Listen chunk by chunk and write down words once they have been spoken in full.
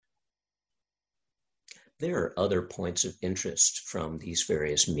There are other points of interest from these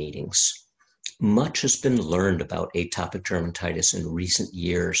various meetings. Much has been learned about atopic dermatitis in recent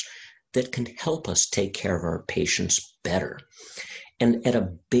years that can help us take care of our patients better. And at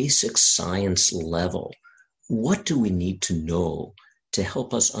a basic science level, what do we need to know to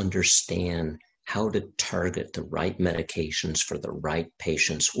help us understand how to target the right medications for the right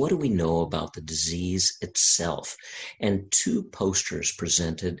patients? What do we know about the disease itself? And two posters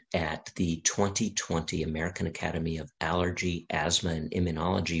presented at the 2020 American Academy of Allergy, Asthma, and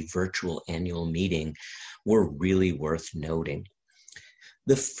Immunology virtual annual meeting were really worth noting.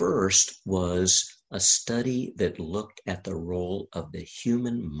 The first was a study that looked at the role of the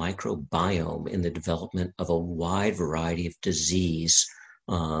human microbiome in the development of a wide variety of disease.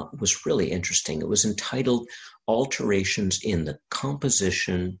 Was really interesting. It was entitled Alterations in the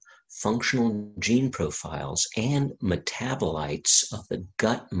Composition, Functional Gene Profiles, and Metabolites of the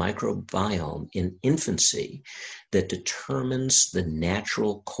Gut Microbiome in Infancy that Determines the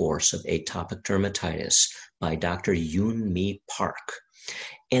Natural Course of Atopic Dermatitis by Dr. Yoon-Mi Park.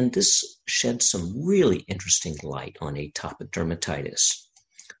 And this shed some really interesting light on atopic dermatitis.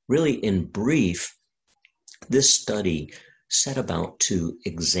 Really, in brief, this study set about to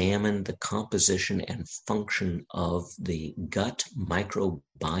examine the composition and function of the gut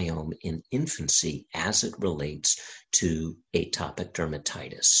microbiome in infancy as it relates to atopic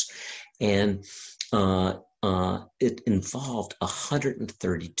dermatitis. And it involved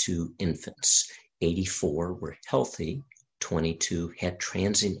 132 infants. 84 were healthy, 22 had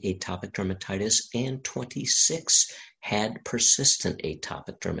transient atopic dermatitis, and 26 had persistent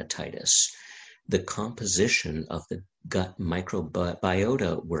atopic dermatitis. The composition of the gut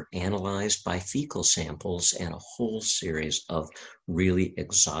microbiota were analyzed by fecal samples and a whole series of really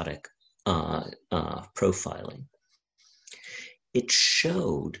exotic profiling. It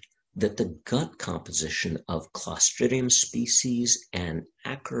showed that the gut composition of Clostridium species and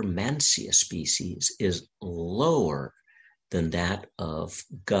Akkermansia species is lower than that of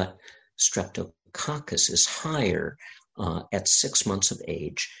gut Streptococcus, is higher at 6 months of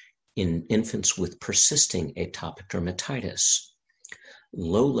age in infants with persisting atopic dermatitis.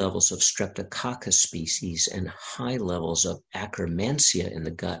 Low levels of Streptococcus species and high levels of Akkermansia in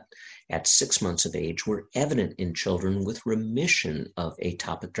the gut at 6 months of age were evident in children with remission of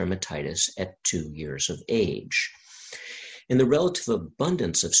atopic dermatitis at 2 years of age. And the relative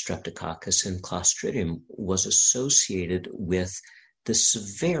abundance of Streptococcus and Clostridium was associated with the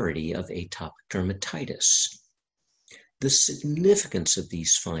severity of atopic dermatitis. The significance of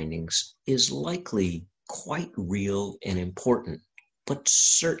these findings is likely quite real and important, but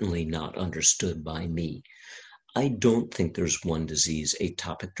certainly not understood by me. I don't think there's one disease,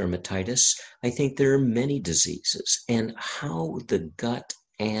 atopic dermatitis. I think there are many diseases, and how the gut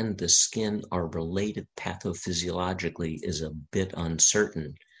and the skin are related pathophysiologically is a bit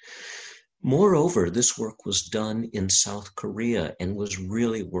uncertain. Moreover, this work was done in South Korea and was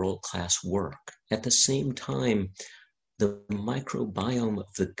really world-class work. At the same time, the microbiome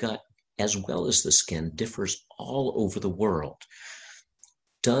of the gut, as well as the skin, differs all over the world.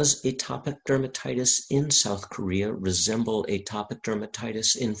 Does atopic dermatitis in South Korea resemble atopic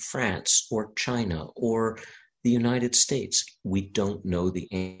dermatitis in France or China or the United States? We don't know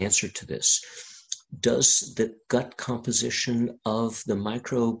the answer to this. Does the gut composition of the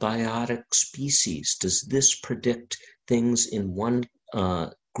microbiotic species, does this predict things in one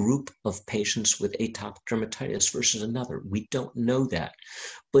group of patients with atopic dermatitis versus another? We don't know that.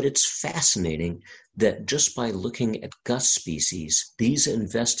 But it's fascinating that just by looking at gut species, these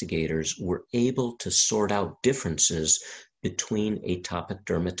investigators were able to sort out differences between atopic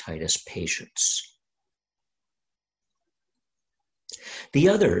dermatitis patients. The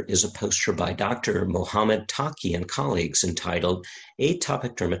other is a poster by Dr. Mohammed Taki and colleagues entitled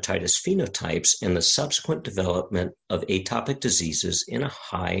Atopic Dermatitis Phenotypes and the Subsequent Development of Atopic Diseases in a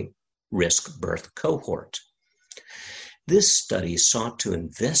High-Risk Birth Cohort. This study sought to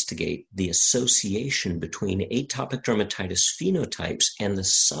investigate the association between atopic dermatitis phenotypes and the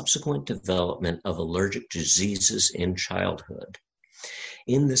subsequent development of allergic diseases in childhood.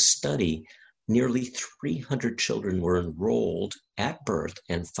 In this study, nearly 300 children were enrolled at birth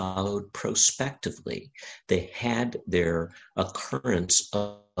and followed prospectively. They had their occurrence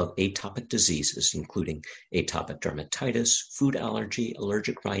of atopic diseases, including atopic dermatitis, food allergy,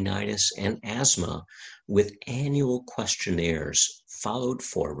 allergic rhinitis, and asthma, with annual questionnaires followed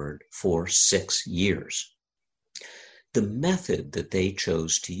forward for 6 years. The method that they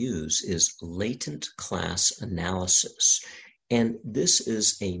chose to use is latent class analysis. And this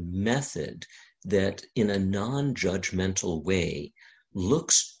is a method that, in a non-judgmental way,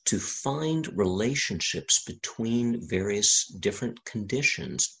 looks to find relationships between various different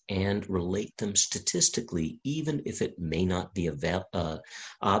conditions and relate them statistically, even if it may not be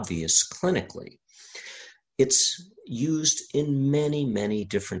obvious clinically. It's used in many, many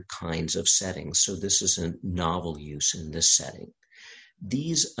different kinds of settings, so this is a novel use in this setting.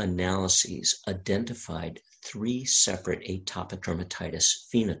 These analyses identified 3 separate atopic dermatitis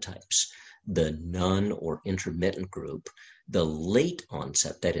phenotypes: the none or intermittent group, the late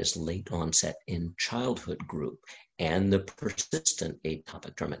onset, that is late onset in childhood group, and the persistent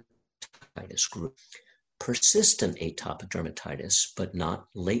atopic dermatitis group. Persistent atopic dermatitis, but not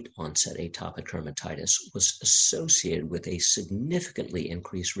late onset atopic dermatitis, was associated with a significantly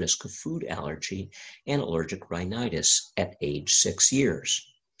increased risk of food allergy and allergic rhinitis at age 6 years.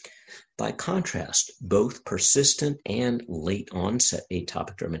 By contrast, both persistent and late onset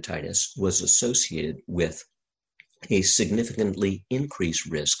atopic dermatitis was associated with a significantly increased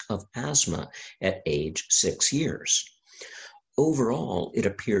risk of asthma at age 6 years. Overall, it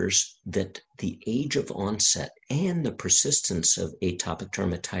appears that the age of onset and the persistence of atopic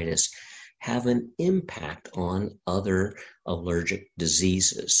dermatitis have an impact on other allergic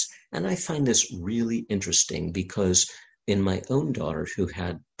diseases. And I find this really interesting because in my own daughter, who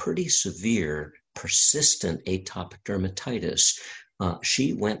had pretty severe persistent atopic dermatitis,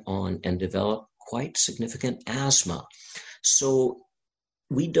 she went on and developed quite significant asthma. So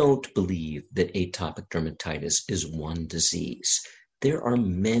we don't believe that atopic dermatitis is one disease. There are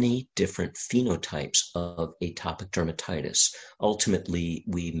many different phenotypes of atopic dermatitis. Ultimately,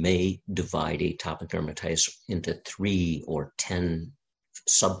 we may divide atopic dermatitis into 3 or 10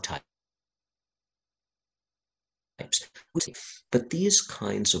 subtypes. But these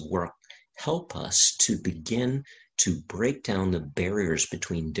kinds of work help us to begin to break down the barriers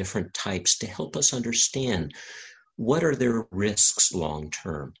between different types to help us understand what are their risks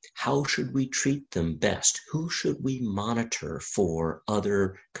long-term? How should we treat them best? Who should we monitor for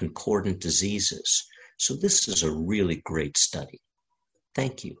other concordant diseases? So this is a really great study.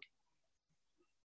 Thank you.